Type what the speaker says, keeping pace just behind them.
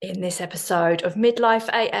In this episode of Midlife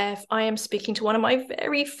AF, I am speaking to one of my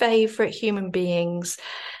very favourite human beings,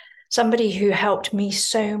 somebody who helped me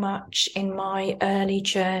so much in my early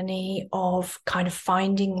journey of kind of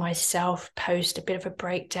finding myself post a bit of a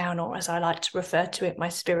breakdown, or as I like to refer to it, my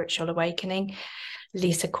spiritual awakening,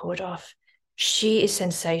 Lisa Corduff. She is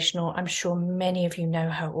sensational. I'm sure many of you know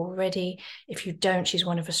her already. If you don't, she's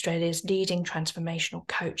one of Australia's leading transformational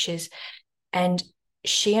coaches. And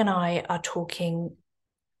she and I are talking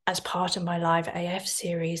as part of my Live AF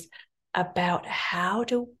series about how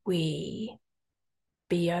do we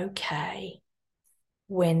be okay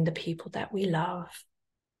when the people that we love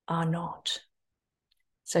are not.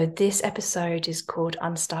 So this episode is called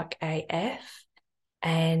Unstuck AF,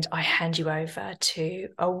 and I hand you over to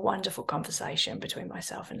a wonderful conversation between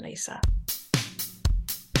myself and Lisa.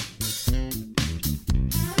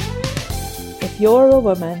 If you're a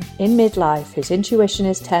woman in midlife whose intuition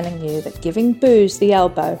is telling you that giving booze the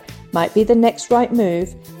elbow might be the next right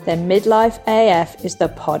move, then Midlife AF is the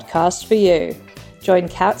podcast for you. Join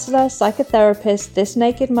counsellor, psychotherapist, This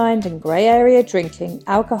Naked Mind and Grey Area Drinking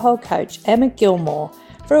alcohol coach Emma Gilmore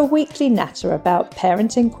for a weekly natter about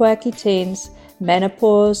parenting quirky teens,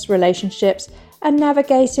 menopause, relationships, and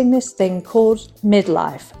navigating this thing called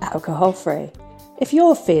midlife alcohol-free. If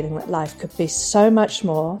you're feeling that life could be so much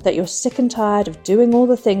more, that you're sick and tired of doing all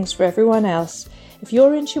the things for everyone else, if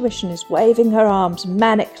your intuition is waving her arms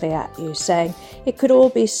manically at you, saying it could all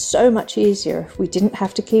be so much easier if we didn't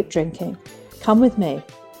have to keep drinking, come with me.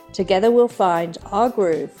 Together we'll find our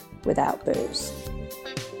groove without booze.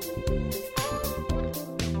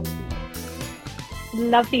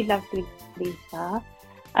 Lovely, lovely Lisa.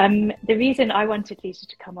 The reason I wanted Lisa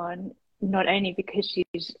to come on, not only because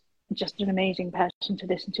she's just an amazing person to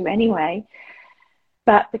listen to anyway,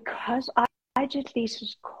 but because I did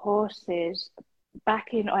Lisa's courses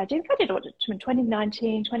back in, I think I did it in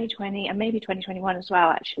 2019, 2020, and maybe 2021 as well,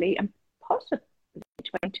 actually, and possibly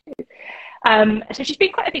 22. So she's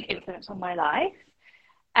been quite a big influence on my life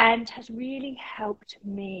and has really helped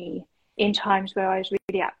me in times where I was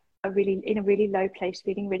in a really low place,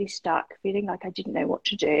 feeling really stuck, feeling like I didn't know what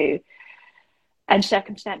to do. And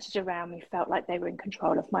circumstances around me felt like they were in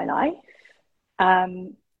control of my life.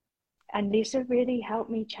 And Lisa really helped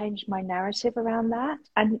me change my narrative around that.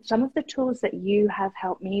 And some of the tools that you have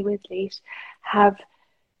helped me with, Lisa, have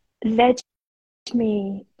led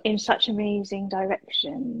me in such amazing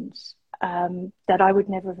directions that I would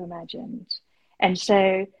never have imagined. And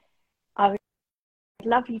so I would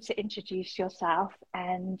love you to introduce yourself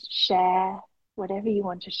and share whatever you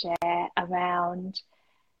want to share around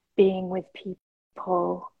being with people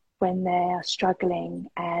when they're struggling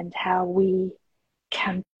and how we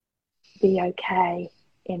can be okay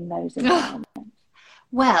in those environments.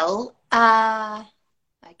 Well,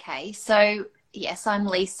 okay. So, yes, I'm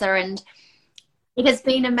Lisa, and it has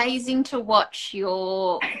been amazing to watch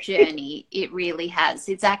your journey. It really has.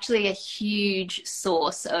 It's actually a huge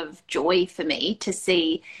source of joy for me to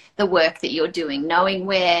see the work that you're doing, knowing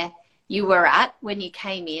where you were at when you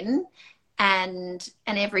came in and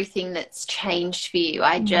everything that's changed for you.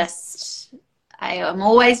 I am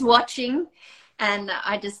always watching, and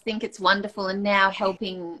I just think it's wonderful. And now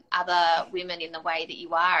helping other women in the way that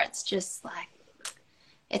you are, it's just like,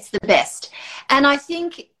 it's the best. And I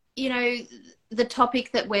think, you know, the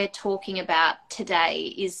topic that we're talking about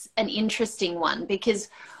today is an interesting one, because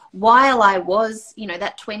while I was, you know,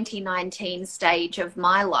 that 2019 stage of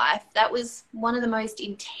my life, that was one of the most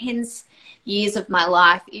intense years of my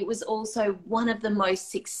life. It was also one of the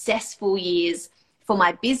most successful years for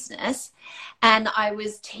my business. And I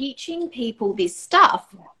was teaching people this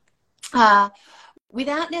stuff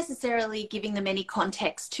without necessarily giving them any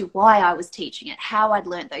context to why I was teaching it, how I'd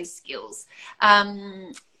learned those skills.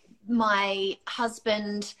 My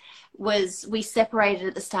husband we separated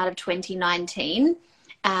at the start of 2019.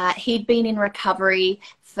 He'd been in recovery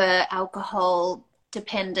for alcohol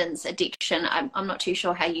dependence, addiction. I'm not too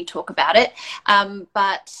sure how you talk about it.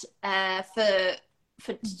 But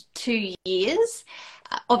for 2 years,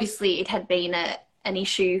 obviously it had been an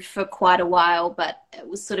issue for quite a while, but it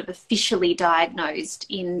was sort of officially diagnosed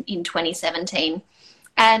in 2017.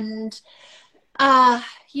 And,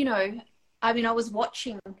 you know, I mean, I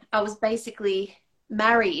was basically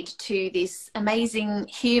married to this amazing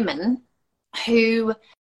human who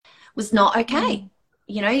was not okay.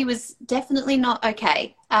 You know, he was definitely not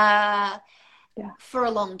okay for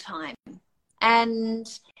a long time.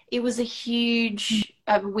 And it was a huge,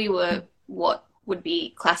 we were what would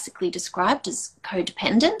be classically described as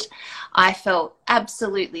codependent. I felt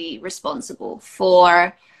absolutely responsible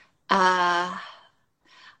for, I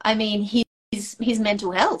mean, his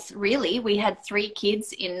mental health, really. We had 3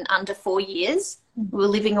 kids in under 4 years. We were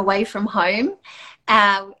living away from home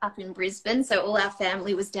up in Brisbane, so all our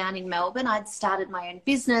family was down in Melbourne. I'd started my own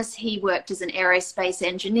business. He worked as an aerospace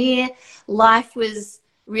engineer. Life was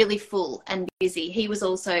really full and busy. He was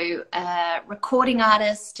also a recording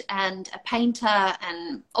artist and a painter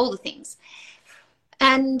and all the things.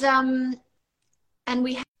 And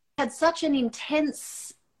we had such an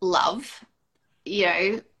intense love, you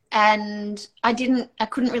know, and I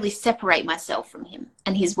couldn't really separate myself from him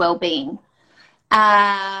and his well-being.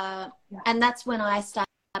 And that's when I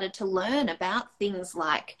started to learn about things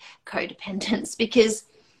like codependence, because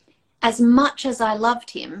as much as I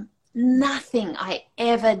loved him, nothing I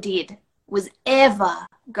ever did was ever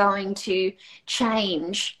going to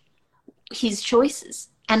change his choices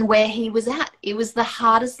and where he was at. It was the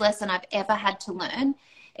hardest lesson I've ever had to learn.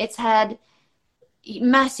 It's had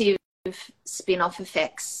massive spin-off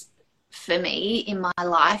effects for me in my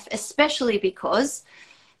life, especially because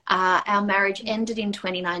our marriage ended in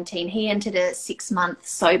 2019. He entered a 6-month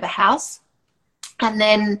sober house. And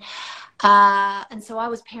then, and so I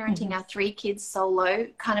was parenting our 3 kids solo,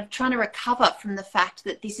 kind of trying to recover from the fact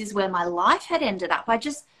that this is where my life had ended up. I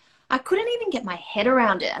couldn't even get my head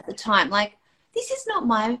around it at the time. Like, this is not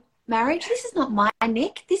my marriage. This is not my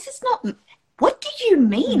Nick. This is not, what do you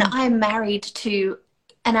mean I'm married to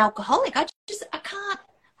an alcoholic? I can't,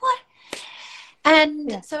 what?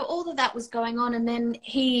 And so all of that was going on, and then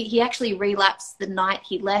he actually relapsed the night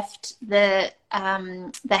he left the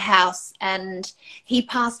house, and he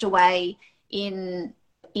passed away in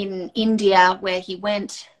India, where he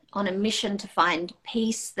went on a mission to find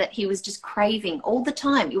peace that he was just craving all the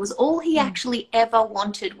time. It was all he actually ever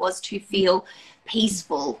wanted, was to feel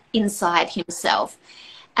peaceful inside himself.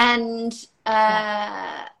 And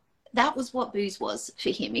that was what booze was for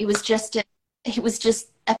him. It was just a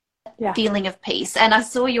feeling of peace. And I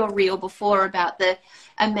saw your reel before about the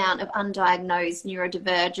amount of undiagnosed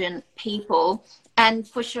neurodivergent people. And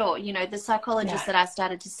for sure, you know, the psychologist that I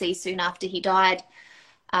started to see soon after he died,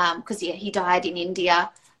 because he died in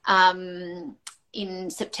India in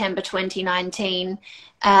September 2019,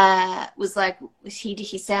 was like,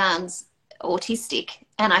 he sounds autistic.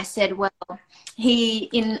 And I said, well, I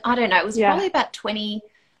don't know, it was probably about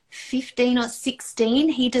 2015 or 16,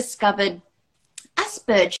 he discovered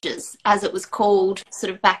Asperger's, as it was called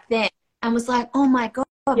sort of back then, and was like, oh my God,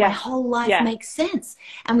 my whole life makes sense.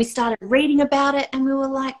 And we started reading about it, and we were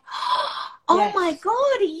like, oh my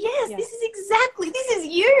God, this is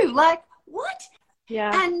you. Like, what?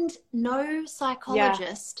 Yeah. And no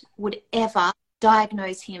psychologist would ever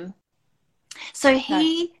diagnose him. So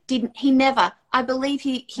he never, I believe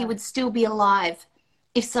he would still be alive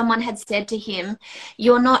if someone had said to him, they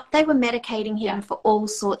were medicating him for all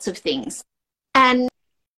sorts of things. And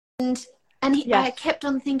I kept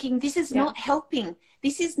on thinking, this is not helping.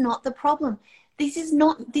 This is not the problem. This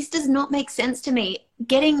does not make sense to me.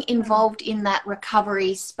 Getting involved in that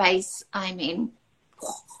recovery space, I mean,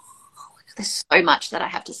 there's so much that I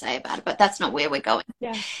have to say about it, but that's not where we're going.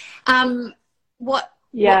 What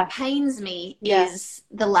pains me is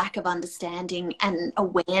the lack of understanding and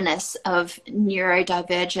awareness of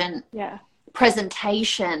neurodivergent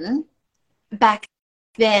presentation back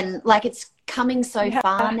then. Like, it's coming so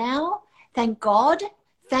far now. Thank God.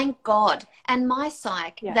 And my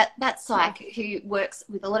psych, that psych who works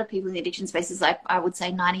with a lot of people in the addiction spaces, I would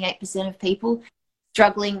say 98% of people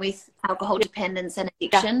struggling with alcohol dependence and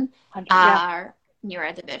addiction are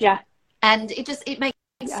neurodivergent. And it makes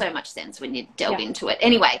so much sense when you delve into it.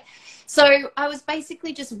 Anyway, so I was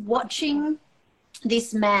basically just watching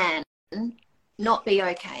this man not be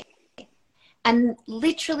okay. And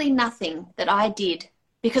literally nothing that I did,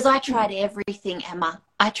 because I tried everything, Emma.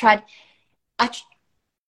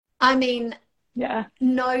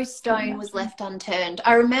 No stone was left unturned.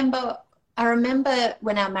 I remember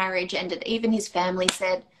when our marriage ended, even his family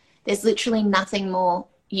said, there's literally nothing more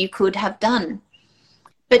you could have done.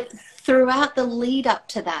 But throughout the lead up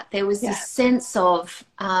to that, there was this sense of,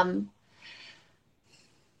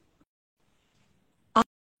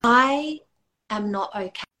 I am not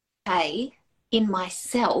okay in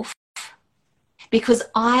myself because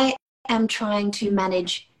I am trying to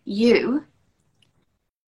manage you,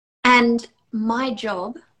 and my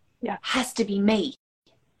job has to be me.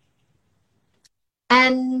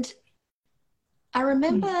 And I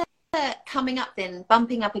remember coming up then,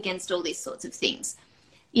 bumping up against all these sorts of things.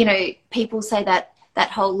 You know, people say that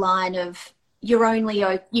whole line of you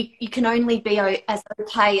can only be as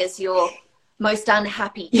okay as your most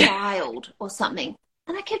unhappy child or something.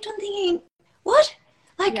 And I kept on thinking, what?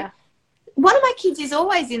 Like, one of my kids is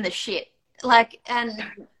always in the shit. Like, and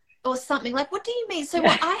or something. Like, what do you mean? So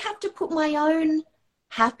what, I have to put my own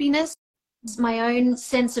happiness, my own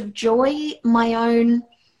sense of joy, my own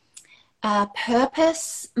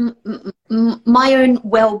purpose, my own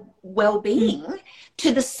well-being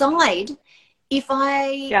to the side if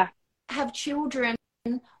I have children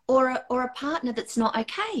or a partner that's not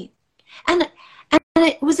okay. And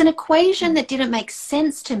it was an equation that didn't make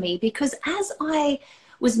sense to me, because as I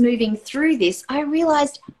was moving through this, I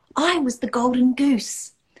realized I was the golden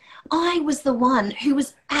goose. I was the one who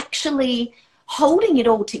was actually holding it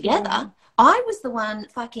all together. I was the one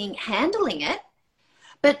fucking handling it.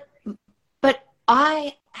 But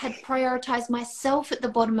I had prioritized myself at the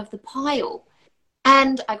bottom of the pile,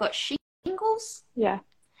 and I got shingles. Yeah.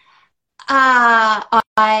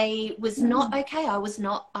 I was not okay. I was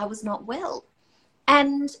not well.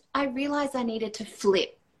 And I realized I needed to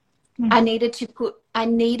flip. I needed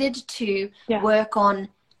to work on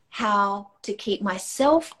how to keep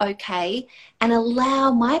myself okay and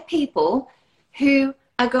allow my people who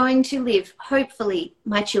are going to live, hopefully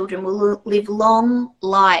my children will live long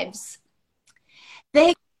lives.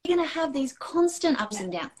 They're going to have these constant ups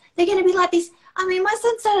and downs. They're going to be like this. I mean, my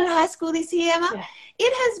son started high school this year, Emma. Yeah.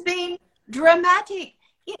 It has been dramatic.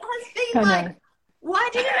 It has been like, why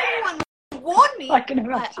didn't anyone warn me? I can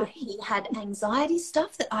imagine. He had anxiety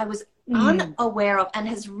stuff that I was unaware of and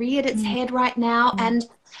has reared its head right now. And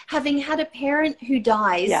having had a parent who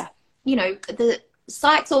dies, you know, the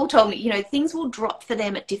psychs all told me, you know, things will drop for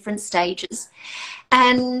them at different stages.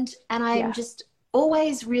 And I'm just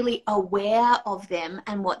always really aware of them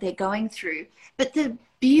and what they're going through. But the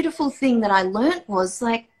beautiful thing that I learned was,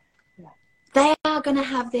 like, they are going to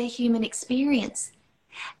have their human experience.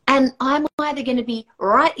 And I'm either going to be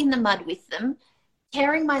right in the mud with them,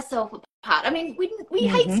 tearing myself apart. I mean, we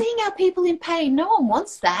hate seeing our people in pain. No one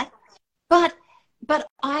wants that. But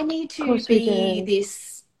I need to be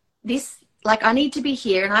this, like, I need to be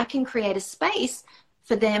here, and I can create a space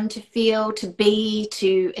for them to feel, to be,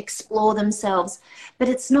 to explore themselves. But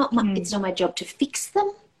it's not my job to fix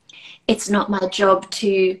them. It's not my job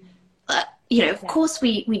to, you know, of course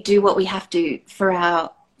we do what we have to for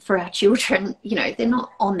our children. You know, they're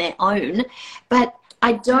not on their own. But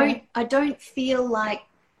I don't feel like,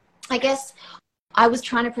 I guess I was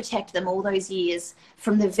trying to protect them all those years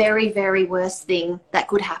from the very, very worst thing that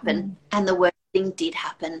could happen. And the worst thing did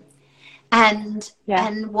happen. And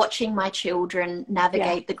watching my children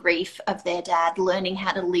navigate the grief of their dad, learning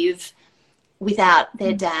how to live without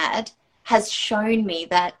their dad, has shown me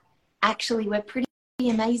that actually we're pretty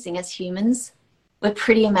amazing as humans. We're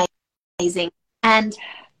pretty amazing. And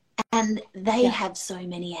they have so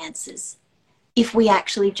many answers if we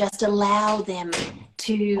actually just allow them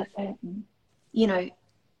to, you know,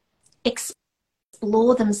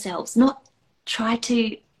 explore themselves, not try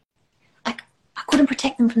to, like, I couldn't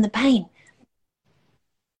protect them from the pain.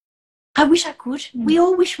 I wish I could. We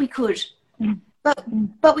all wish we could,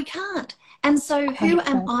 but we can't. And so who 100%.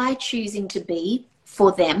 Am I choosing to be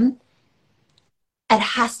for them? It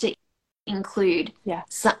has to include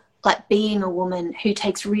like being a woman who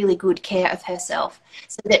takes really good care of herself,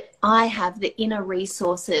 so that I have the inner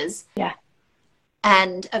resources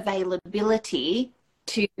and availability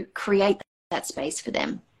to create that space for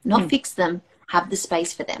them. Not fix them, have the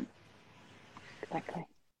space for them. Exactly.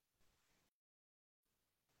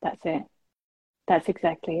 That's it. That's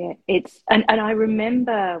exactly it. It's and I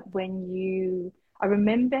remember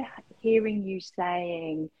hearing you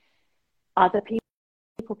saying other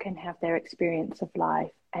people can have their experience of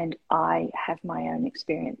life and I have my own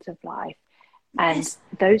experience of life. And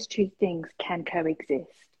those two things can coexist.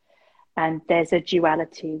 And there's a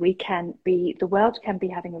duality. The world can be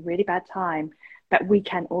having a really bad time, but we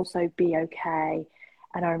can also be okay.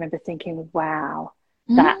 And I remember thinking, wow,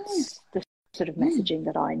 that's the sort of messaging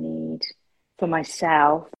that I need for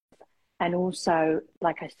myself. And also,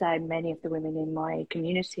 like I said, many of the women in my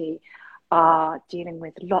community are dealing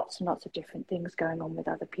with lots and lots of different things going on with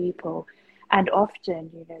other people. And often,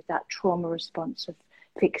 you know, that trauma response of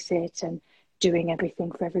fix it and doing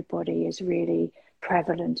everything for everybody is really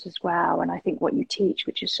prevalent as well. And I think what you teach,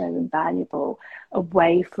 which is so invaluable,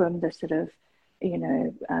 away from the sort of, you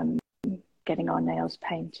know, getting our nails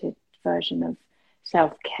painted version of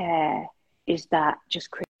self-care, is that just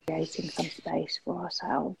creating some space for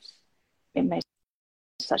ourselves. It makes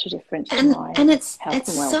such a difference to my health and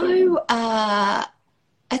well-being. So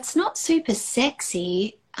it's not super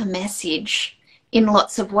sexy a message in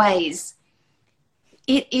lots of ways.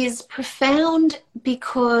 It is profound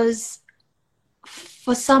because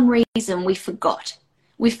for some reason we forgot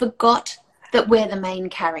that we're the main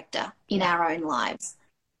character in our own lives.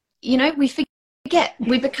 You know, we forget.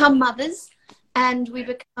 We become mothers, and we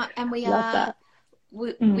become, and we Love are, that.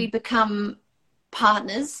 we become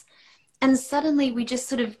partners, and suddenly we just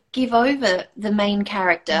sort of give over the main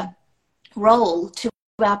character role to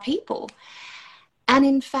our people. And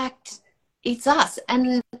in fact, it's us.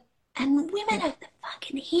 And women are the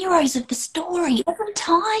fucking heroes of the story every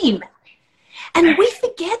time. And we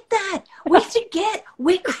forget that. We forget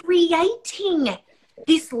we're creating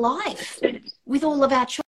this life with all of our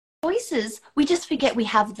choices. We just forget we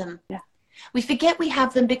have them. Yeah. We forget we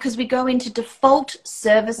have them because we go into default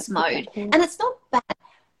service mode. And it's not bad.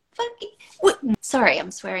 Sorry,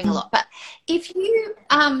 I'm swearing a lot. But if you,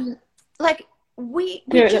 like, we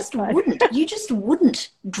just wouldn't. You just wouldn't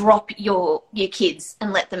drop your kids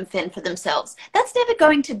and let them fend for themselves. That's never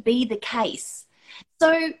going to be the case.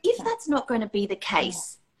 So if that's not going to be the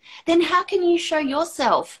case, then how can you show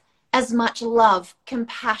yourself as much love,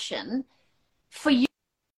 compassion for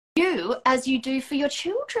you as you do for your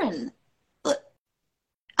children?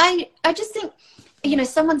 I just think, you know,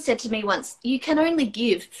 someone said to me once, you can only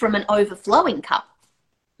give from an overflowing cup,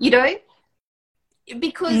 you know,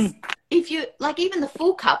 because if you, like, even the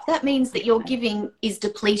full cup, that means that your giving is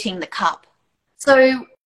depleting the cup. So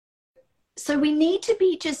we need to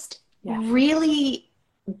be just really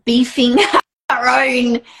beefing our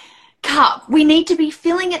own cup. We need to be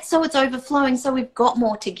filling it so it's overflowing, so we've got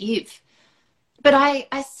more to give. But I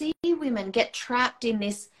see women get trapped in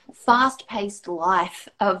this fast-paced life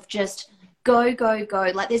of just go, go,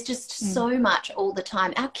 go. Like, there's just so much all the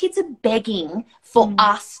time. Our kids are begging for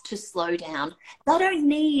us to slow down. They don't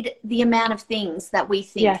need the amount of things that we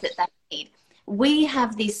think that they need. We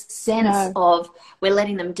have this sense of we're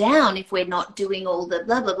letting them down if we're not doing all the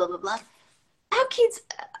blah, blah, blah, blah, blah. Our kids,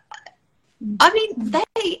 I mean,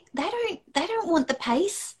 they don't want the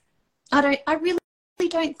pace. I really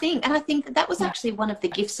don't think. And I think that was actually one of the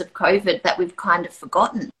gifts of COVID that we've kind of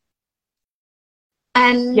forgotten.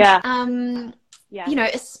 And, you know,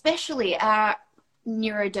 especially our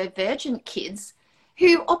neurodivergent kids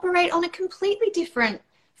who operate on a completely different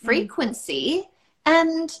frequency.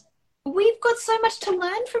 And we've got so much to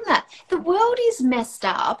learn from that. The world is messed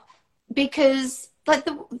up because, like,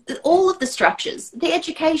 all of the structures, the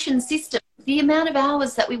education system, the amount of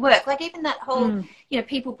hours that we work, like even that whole, you know,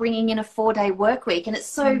 people bringing in a 4-day work week, and it's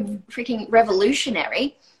so freaking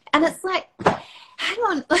revolutionary. And it's like, hang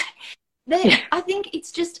on, I think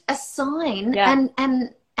it's just a sign, and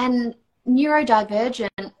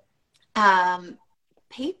neurodivergent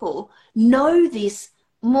people know this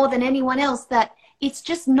more than anyone else, that it's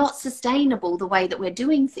just not sustainable the way that we're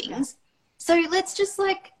doing things. So let's just,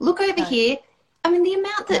 like, look over here. I mean, the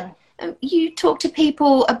amount that you talk to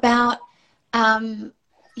people about,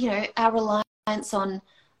 you know, our reliance on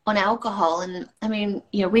alcohol. And I mean,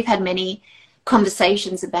 you know, we've had many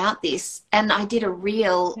conversations about this, and I did a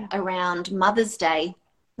reel around Mother's Day,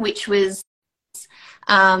 which was,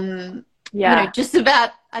 you know, just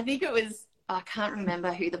about, I think it was, I can't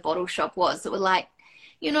remember who the bottle shop was, that were like,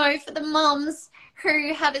 you know, for the mums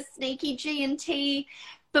who have a sneaky G&T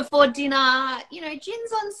before dinner, you know,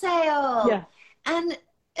 gin's on sale. And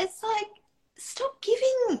it's like, stop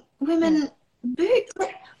giving women booze.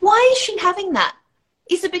 Like, why is she having that?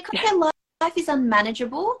 Is it because her life is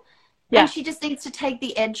unmanageable and she just needs to take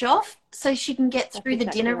the edge off so she can get through the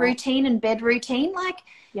dinner routine and bed routine? Like,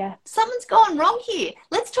 something's gone wrong here.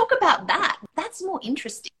 Let's talk about that. That's more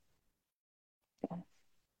interesting.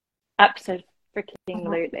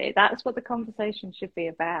 Absolutely. That's what the conversation should be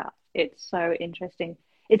about. It's so interesting.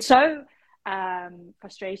 It's so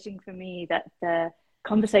frustrating for me that the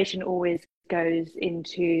conversation always goes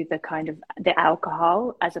into the kind of the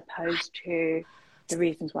alcohol as opposed to the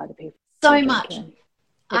reasons why the people so much.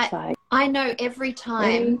 I know every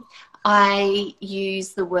time I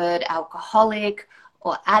use the word alcoholic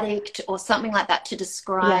or addict or something like that to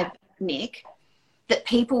describe Nick, that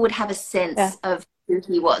people would have a sense of who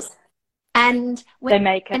he was. And when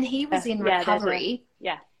he was in recovery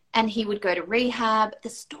and he would go to rehab, the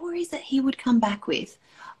stories that he would come back with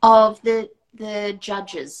of the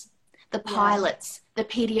judges, the pilots, the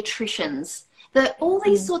pediatricians, all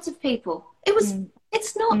these sorts of people.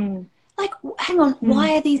 It's not like, hang on,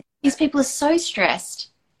 why are these people are so stressed?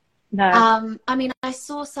 I mean, I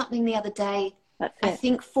saw something the other day. I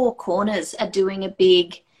think Four Corners are doing a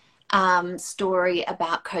big story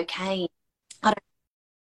about cocaine. I don't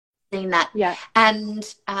know if you've seen that.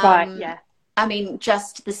 And I mean,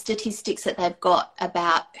 just the statistics that they've got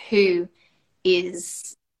about who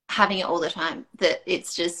is having it all the time, that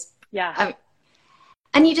it's just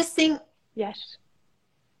and you just think,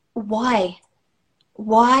 why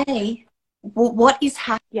what is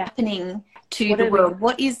happening to the world?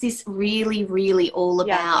 What is this really, really all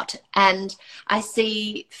about? And I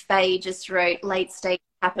see Faye just wrote, late stage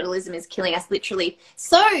capitalism is killing us, literally.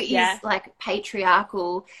 So is like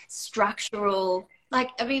patriarchal, structural, like,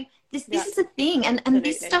 I mean, this is a thing. And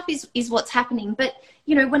this stuff is what's happening. But,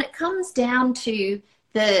 you know, when it comes down to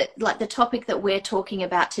the topic that we're talking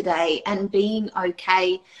about today, and being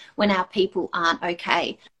okay when our people aren't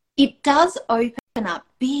okay, it does open up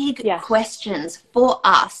big questions for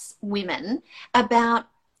us women about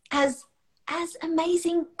as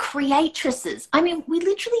amazing creatresses. I mean, we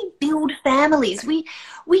literally build families. We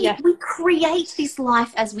create this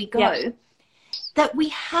life as we go. That we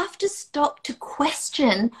have to stop to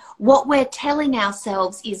question what we're telling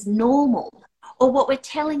ourselves is normal, or what we're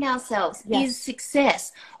telling ourselves is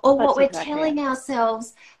success, or what we're telling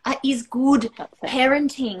ourselves is good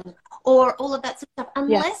parenting, or all of that sort of stuff.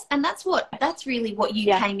 Unless, and that's really what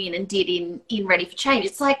you came in and did in Ready for Change.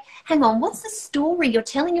 It's like, hang on, what's the story you're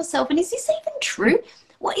telling yourself? And is this even true?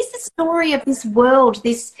 What is the story of this world,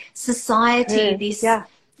 this society, this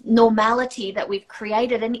normality that we've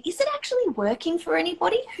created? And is it actually working for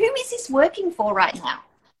anybody? Who is this working for right now?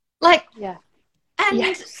 Like, and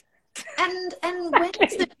when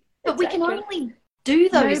is it, but we can only do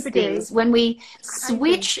those things when we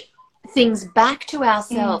switch things back to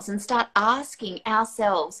ourselves and start asking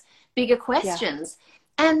ourselves bigger questions.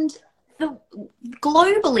 And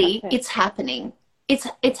globally, it's happening.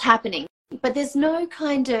 It's happening. But there's no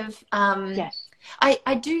kind of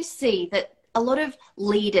I do see that a lot of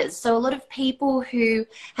leaders, so a lot of people who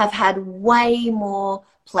have had way more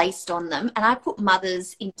placed on them, and I put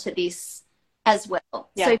mothers into this as well.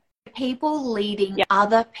 So people leading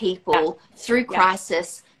other people through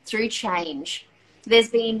crisis, through change. There's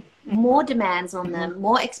been more demands on them,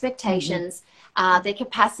 more expectations. Their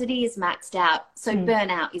capacity is maxed out. So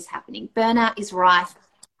burnout is happening. Burnout is rife.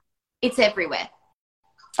 It's everywhere.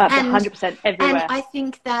 100% everywhere. And I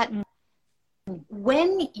think that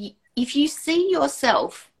if you see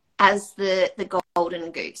yourself as the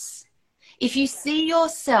golden goose, if you see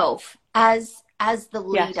yourself as the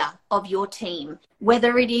leader of your team,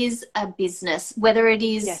 whether it is a business, whether it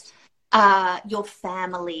is your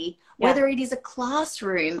family, whether it is a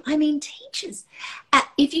classroom, I mean, teachers,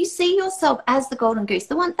 if you see yourself as the golden goose,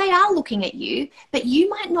 they are looking at you, but you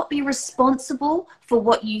might not be responsible for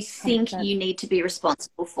what you think 100%. You need to be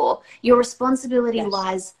responsible for. Your responsibility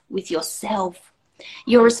lies with yourself.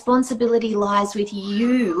 Your responsibility lies with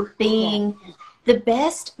you being the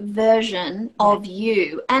best version of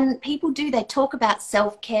you. And people they talk about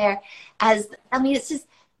self-care as, I mean, it's just,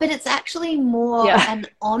 but it's actually more an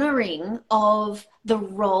honoring of the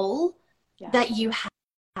role that you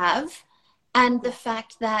have, and the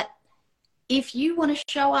fact that if you want to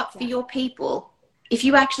show up for your people, if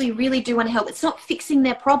you actually really do want to help, it's not fixing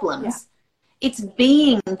their problems. It's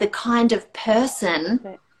being the kind of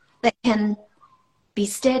person that can be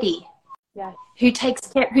steady, who takes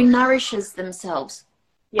care, who nourishes themselves.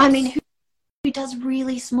 I mean, who does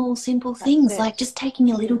really small, simple things, like just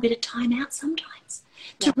taking a little bit of time out sometimes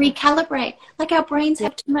to recalibrate. Like, our brains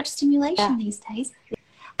have too much stimulation these days.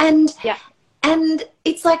 And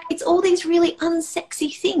it's like, it's all these really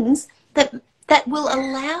unsexy things that will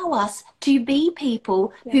allow us to be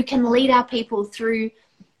people who can lead our people through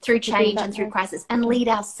change and through crisis, and lead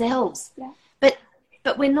ourselves.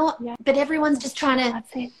 But we're not, but everyone's just trying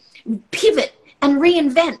to pivot and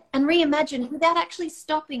reinvent and reimagine without actually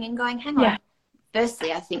stopping and going, hang on.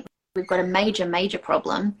 Firstly, I think we've got a major, major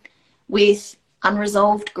problem with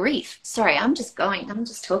unresolved grief. Sorry, I'm just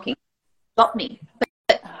talking. Stop me.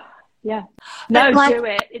 But like, do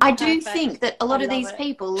it. I do think that a lot of these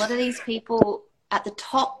people at the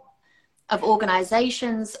top of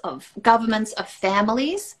organizations, of governments, of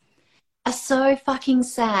families, are so fucking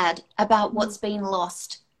sad about what's been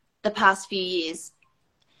lost the past few years.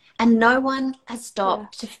 And no one has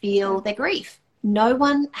stopped to feel their grief. No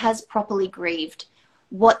one has properly grieved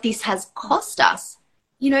what this has cost us.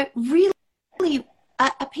 You know, really,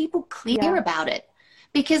 are people clear about it?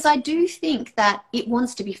 Because I do think that it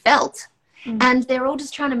wants to be felt. And they're all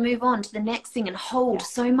just trying to move on to the next thing and holding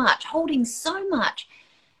so much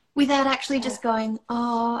without actually just going,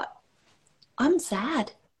 oh, I'm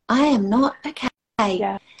sad. I am not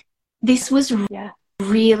okay. This was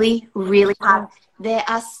really, really hard. There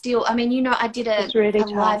are still, I mean, you know, I did a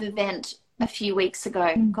live event a few weeks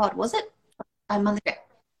ago. God, was it? A month ago.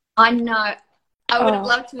 I know. I would have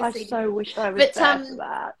loved to have seen I so wish I was there for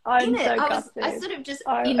that. I sort of just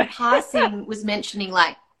in passing was mentioning,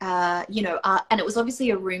 like, you know, and it was obviously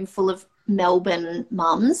a room full of Melbourne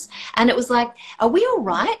mums, and it was like, are we all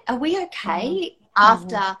right? Are we okay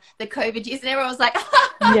after the COVID years? And everyone was like,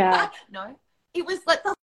 no, it was like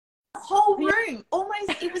the whole room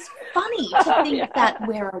almost, it was funny to think that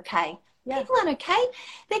we're okay. People aren't okay.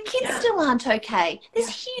 Their kids still aren't okay.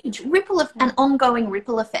 There's huge an ongoing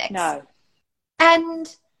ripple effects. No.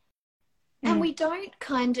 And we don't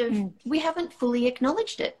we haven't fully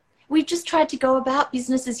acknowledged it. We've just tried to go about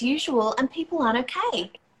business as usual, and people aren't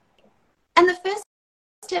okay. And the first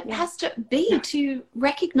step has to be to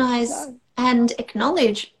recognize and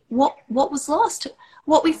acknowledge what was lost,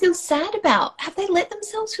 what we feel sad about. Have they let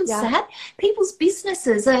themselves feel sad? People's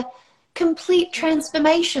businesses are complete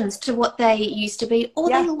transformations to what they used to be, or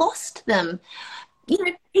they lost them. You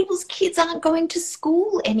know, people's kids aren't going to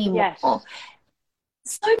school anymore.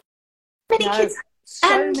 So many kids.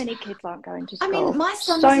 So many kids aren't going to school. I mean, my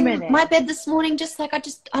son was in my bed this morning just like, I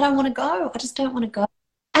don't want to go. I just don't want to go.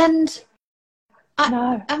 And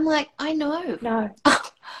I'm like, I know. No.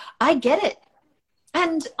 I get it.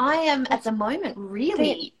 And I am at the moment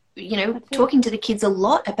really, you know, talking to the kids a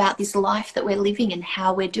lot about this life that we're living and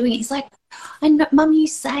how we're doing it. He's like, I know, Mum, you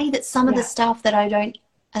say that some of the stuff that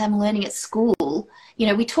I'm learning at school, you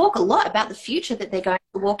know, we talk a lot about the future that they're going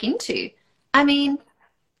to walk into. I mean,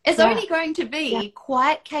 it's only going to be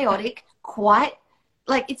quite chaotic, quite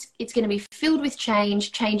like it's going to be filled with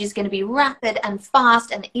change. Change is going to be rapid and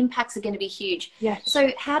fast, and the impacts are going to be huge. Yes.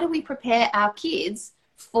 So how do we prepare our kids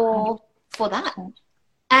for that?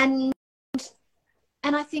 And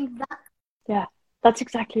I think that that's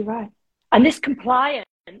exactly right. And this compliance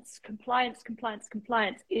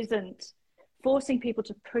isn't forcing people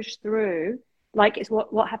to push through like it's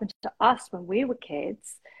what happened to us when we were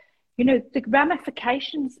kids. You know, the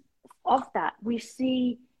ramifications of that we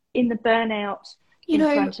see in the burnout in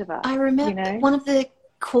front of us. I remember one of the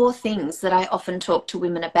core things that I often talk to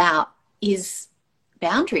women about is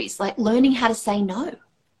boundaries, like learning how to say no.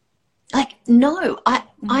 Like, no, I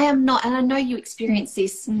am not, and I know you experience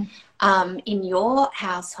this in your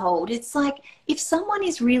household. It's like, if someone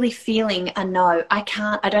is really feeling a no,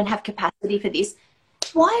 I don't have capacity for this,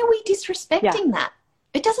 why are we disrespecting that?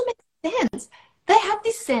 It doesn't make sense. They have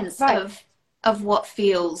this sense of what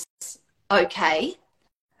feels okay,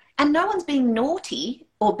 and no one's being naughty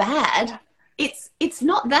or bad. It's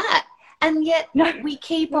not that. And yet we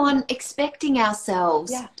keep on expecting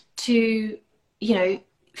ourselves to, you know,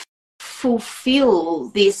 fulfill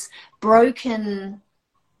this broken,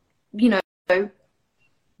 you know,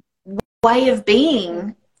 way of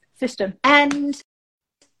being system, and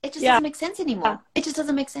it just doesn't make sense anymore. It just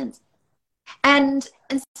doesn't make sense. And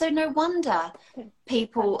so no wonder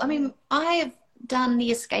people, I mean, I have done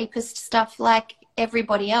the escapist stuff like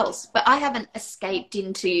everybody else, but I haven't escaped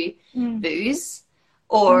into booze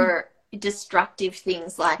or destructive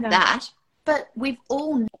things like that. But we've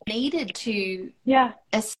all needed to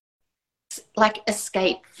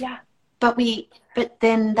escape. But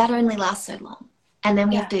then that only lasts so long. And then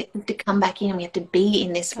we have to come back in, and we have to be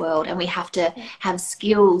in this world, and we have to have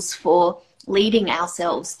skills for leading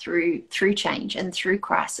ourselves through change and through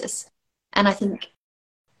crisis. And I think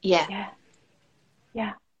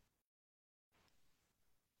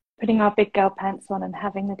putting our big girl pants on and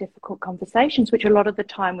having the difficult conversations, which a lot of the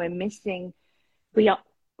time we're missing, we are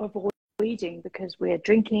avoiding because we're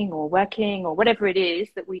drinking or working or whatever it is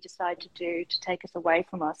that we decide to do to take us away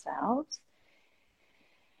from ourselves.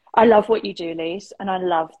 I love what you do, Lise, and I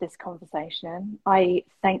love this conversation. I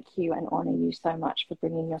thank you and honour you so much for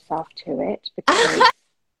bringing yourself to it. Because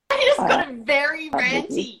I just got very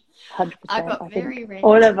ranty. 100%. I got very ranty.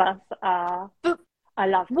 All of us are. But I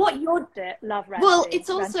love what you're love ranting. Well, it's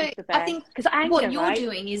also, I think, what you're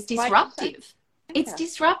doing is disruptive. It's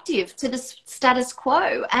disruptive to the status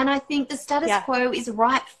quo, and I think the status quo is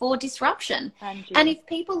ripe for disruption. And if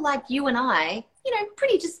people like you and I, you know,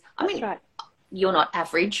 you're not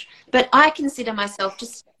average, but I consider myself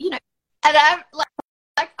just, you know, and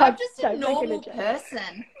I'm just a normal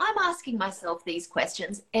person. I'm asking myself these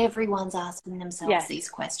questions. Everyone's asking themselves these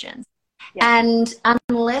questions. And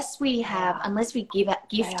unless we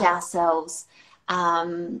gift ourselves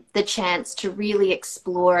the chance to really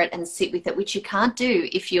explore it and sit with it, which you can't do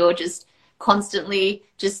if you're just constantly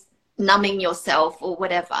just numbing yourself or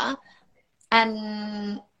whatever,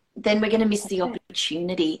 and then we're going to miss the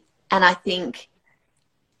opportunity. And I think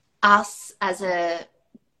us as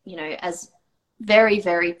as very,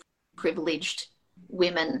 very privileged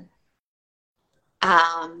women,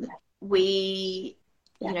 we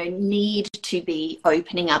need to be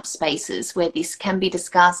opening up spaces where this can be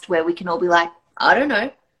discussed, where we can all be like, I don't know,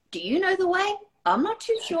 do you know the way? I'm not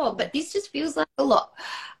too sure, but this just feels like a lot.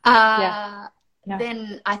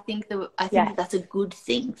 Then I think that that's a good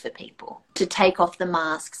thing for people, to take off the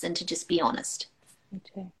masks and to just be honest. Me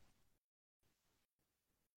too.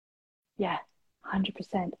 Yeah,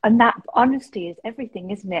 100%. And that honesty is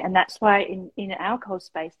everything, isn't it? And that's why in an alcohol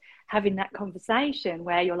space, having that conversation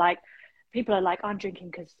where you're like, people are like, I'm drinking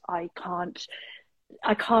because I can't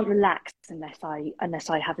relax unless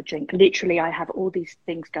I have a drink. Literally, I have all these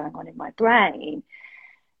things going on in my brain.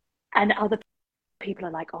 And other people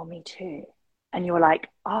are like, oh, me too. And you're like,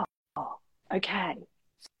 oh, okay.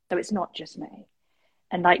 So it's not just me.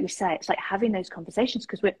 And like you say, it's like having those conversations,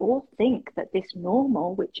 because we all think that this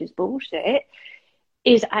normal, which is bullshit,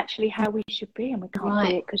 is actually how we should be, and we can't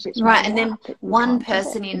do it because it's right. And then we one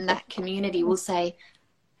person in that community will say,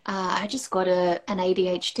 I just got an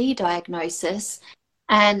ADHD diagnosis,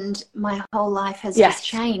 and my whole life has just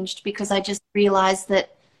changed because I just realized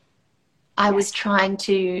that I was trying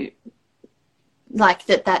to, like,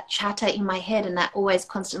 that chatter in my head and that always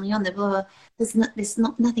constantly on the blah, there's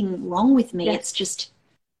not nothing wrong with me. It's just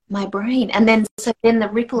my brain. And then so then the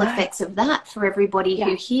ripple effects of that for everybody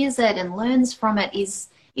who hears it and learns from it is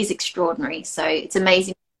extraordinary. So it's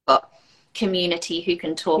amazing we've got community who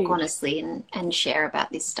can talk honestly and share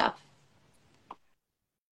about this stuff.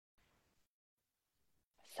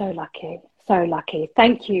 So lucky, so lucky.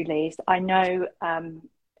 Thank you, Lise. I know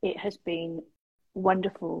it has been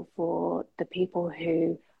wonderful for the people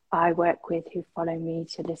who I work with who follow me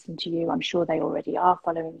to listen to you. I'm sure they already are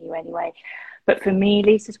following you anyway. But for me,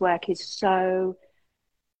 Lisa's work is so...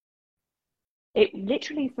 It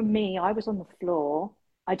literally, for me, I was on the floor.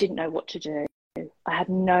 I didn't know what to do. I had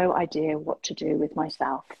no idea what to do with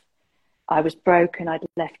myself. I was broken. I'd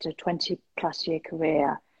left a 20-plus year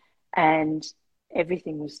career, and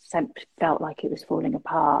everything felt like it was falling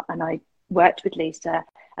apart. And I worked with Lisa,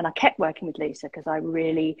 and I kept working with Lisa because I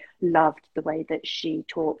really loved the way that she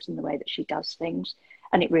talks and the way that she does things,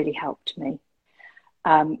 and it really helped me.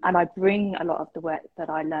 And I bring a lot of the work that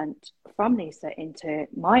I learned from Lisa into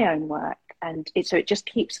my own work, and so it just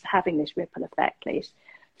keeps having this ripple effect, Lisa,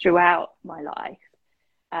 throughout my life.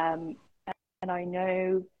 And I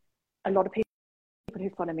know a lot of people who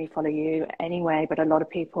follow me follow you anyway, but a lot of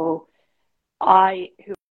people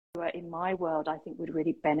who are in my world, I think would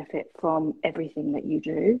really benefit from everything that you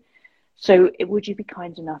do. So would you be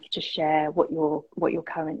kind enough to share what you're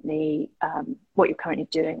currently doing,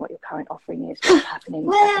 what your current offering is, what's happening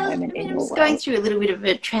at the moment in your world? I'm just going through a little bit of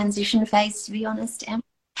a transition phase, to be honest, Em.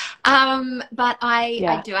 But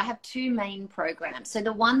I have two main programs. So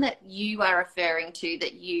the one that you are referring to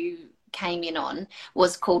that you came in on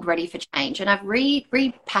was called Ready for Change, and I've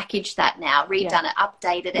repackaged that now, redone it,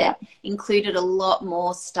 updated it, included a lot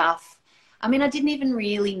more stuff. I mean, I didn't even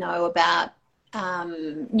really know about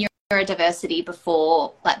neurodiversity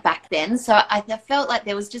before, like back then, so I felt like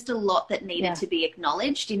there was just a lot that needed to be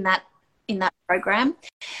acknowledged in that program.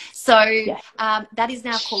 So that is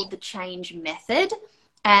now called the Change Method.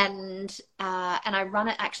 And I run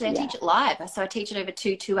it, actually I teach it live, so I teach it over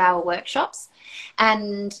 2-hour workshops.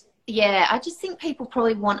 And I just think people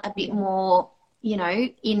probably want a bit more, you know,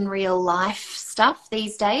 in real life stuff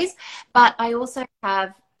these days. But I also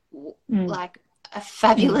have like a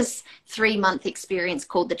fabulous 3-month experience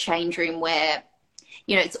called the Change Room, where,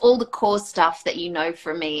 you know, it's all the core stuff that you know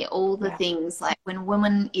from me, all the things like when a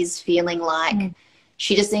woman is feeling like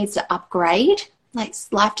she just needs to upgrade, like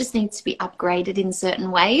life just needs to be upgraded in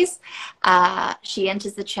certain ways. She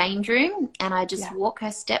enters the Change Room, and I just walk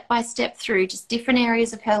her step by step through just different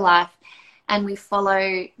areas of her life. And we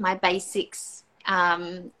follow my basics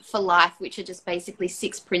for life, which are just basically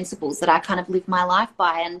 6 principles that I kind of live my life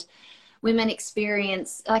by. And women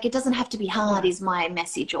experience, like, it doesn't have to be hard is my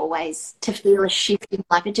message always, to feel a shift in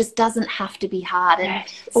life. It just doesn't have to be hard. And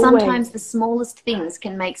sometimes the smallest things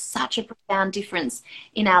can make such a profound difference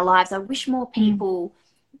in our lives. I wish more people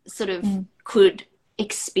sort of could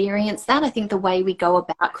experience that. I think the way we go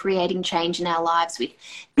about creating change in our lives with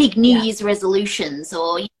big New Year's resolutions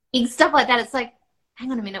or stuff like that, it's like,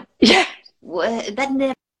 hang on a minute. That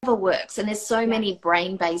never works. And there's so many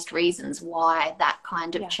brain-based reasons why that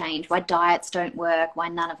kind of change, why diets don't work, why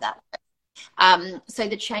none of that works. So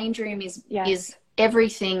the Change Room is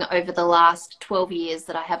everything over the last 12 years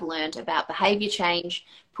that I have learned about behavior change,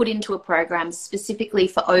 put into a program specifically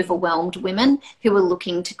for overwhelmed women who are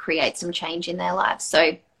looking to create some change in their lives.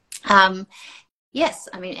 So yes,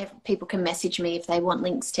 I mean, if people can message me if they want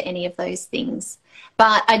links to any of those things.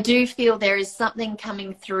 But I do feel there is something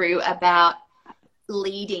coming through about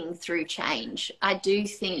leading through change. I do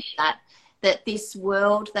think that this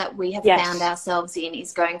world that we have found ourselves in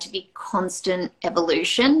is going to be constant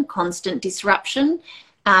evolution, constant disruption.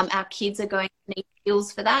 Our kids are going to need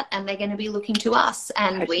skills for that, and they're going to be looking to us,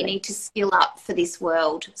 and we need to skill up for this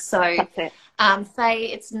world. So Faye,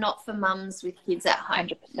 it's not for mums with kids at home.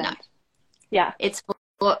 100%. No. It's for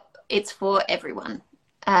it's for everyone.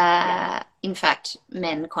 In fact,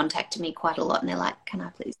 men contact me quite a lot and they're like, can I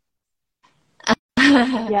please?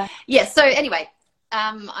 Yeah. So anyway,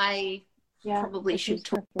 I probably should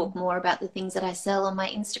talk more about the things that I sell on my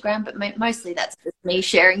Instagram, but mostly that's just me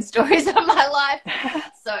sharing stories of my life.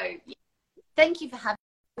 So thank you for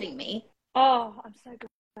having me. Oh, I'm so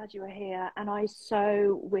glad you were here, and I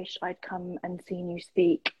so wish I'd come and seen you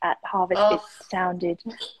speak at Harvest. It sounded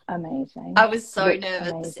amazing. I was so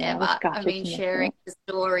nervous, Emma. I mean, sharing the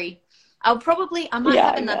story. I might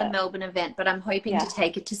have another Melbourne event, but I'm hoping to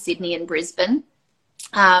take it to Sydney and Brisbane.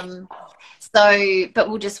 But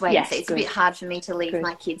we'll just wait and see. It's a bit hard for me to leave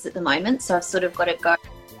my kids at the moment, so I've sort of got to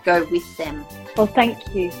go with them. Well,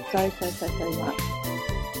 thank you so much.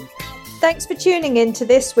 Thanks for tuning in to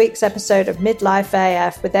this week's episode of Midlife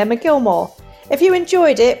AF with Emma Gilmore. If you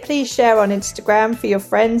enjoyed it, please share on Instagram for your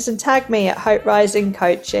friends and tag me at Hope Rising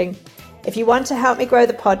Coaching. If you want to help me grow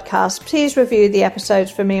the podcast, please review the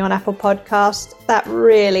episodes for me on Apple Podcasts. That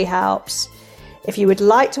really helps. If you would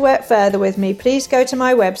like to work further with me, please go to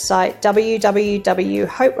my website,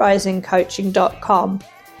 www.hoperisingcoaching.com,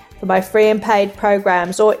 for my free and paid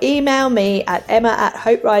programs, or email me at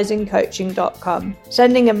emma@hoperisingcoaching.com.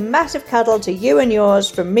 Sending a massive cuddle to you and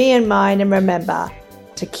yours from me and mine, and remember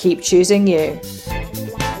to keep choosing you.